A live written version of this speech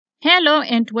Hello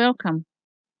and welcome.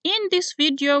 In this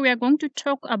video, we are going to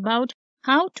talk about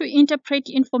how to interpret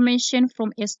information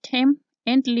from a stem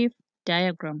and leaf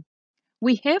diagram.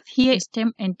 We have here a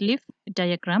stem and leaf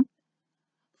diagram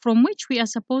from which we are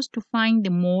supposed to find the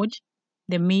mode,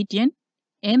 the median,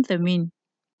 and the mean.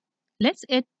 Let's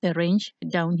add the range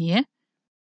down here.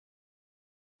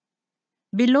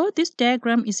 Below this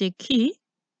diagram is a key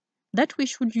that we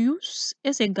should use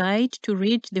as a guide to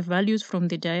read the values from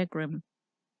the diagram.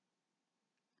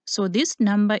 So this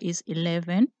number is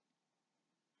 11.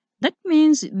 That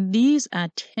means these are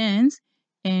tens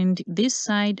and this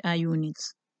side are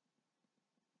units.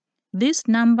 This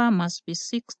number must be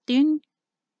 16.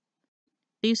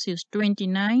 This is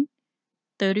 29,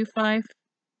 35,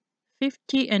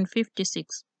 50, and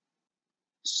 56.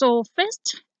 So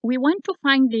first, we want to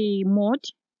find the mode.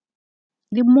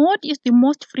 The mode is the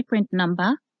most frequent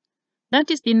number.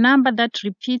 That is the number that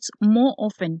repeats more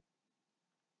often.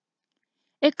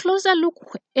 A closer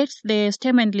look at the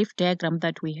stem and leaf diagram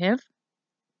that we have.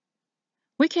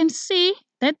 We can see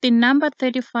that the number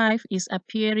 35 is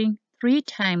appearing 3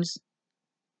 times.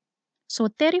 So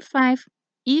 35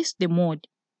 is the mode.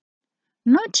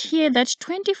 Note here that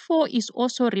 24 is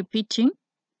also repeating,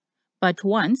 but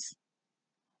once.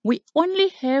 We only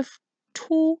have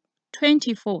 2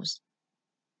 24s,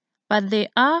 but there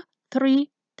are 3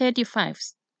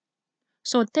 35s.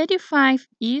 So 35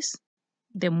 is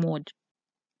the mode.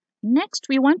 Next,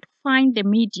 we want to find the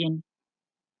median.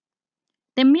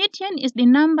 The median is the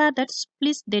number that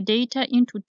splits the data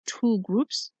into 2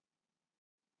 groups,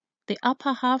 the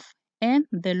upper half and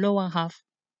the lower half.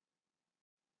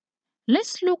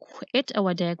 Let's look at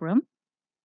our diagram.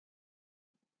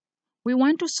 We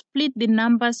want to split the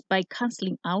numbers by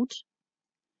cancelling out.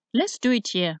 Let's do it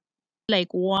here.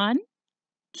 Like 1,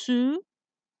 2,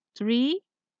 3,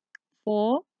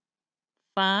 4,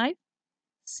 5,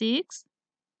 6,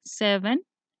 7,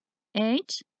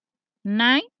 8,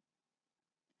 9.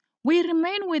 We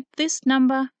remain with this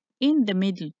number in the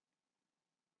middle,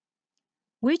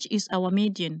 which is our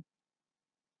median.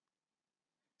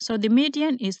 So the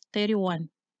median is 31.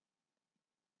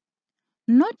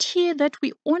 Note here that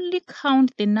we only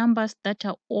count the numbers that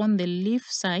are on the leaf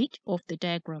side of the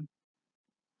diagram.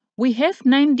 We have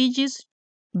 9 digits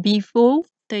before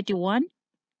 31,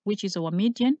 which is our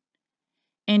median,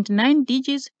 and 9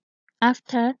 digits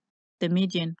after the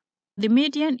median. The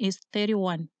median is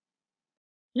 31.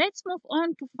 Let's move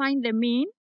on to find the mean.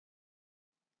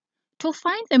 To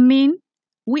find the mean,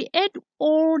 we add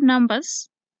all numbers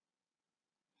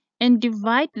and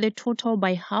divide the total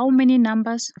by how many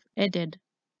numbers added.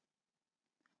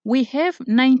 We have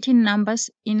 19 numbers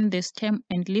in the stem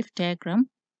and leaf diagram.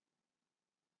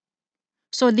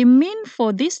 So the mean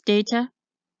for this data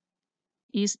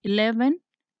is 11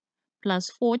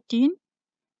 plus 14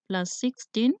 plus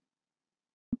 16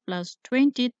 plus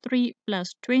 23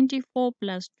 plus 24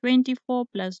 plus 24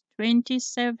 plus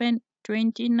 27,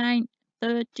 29,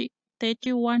 30,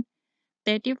 31,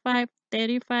 35,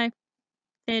 35,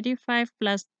 35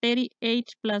 plus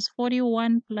 38 plus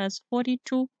 41 plus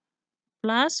 42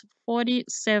 plus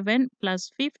 47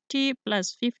 plus 50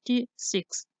 plus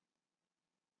 56.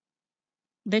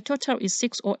 The total is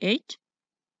 608.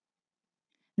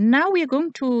 Now we're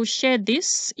going to share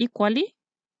this equally.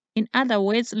 In other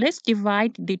words, let's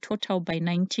divide the total by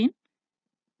 19.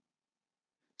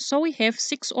 So we have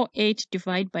 608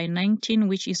 divided by 19,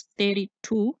 which is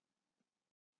 32.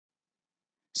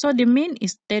 So the mean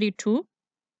is 32.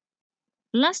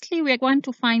 Lastly, we are going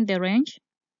to find the range.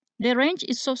 The range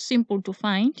is so simple to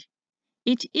find.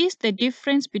 It is the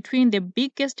difference between the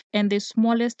biggest and the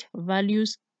smallest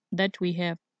values that we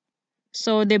have.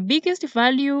 So the biggest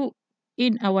value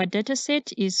in our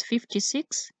dataset is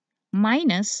 56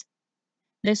 minus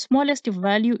the smallest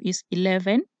value is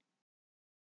 11.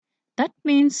 That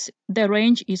means the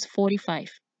range is 45.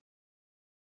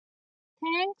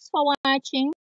 Thanks for watching.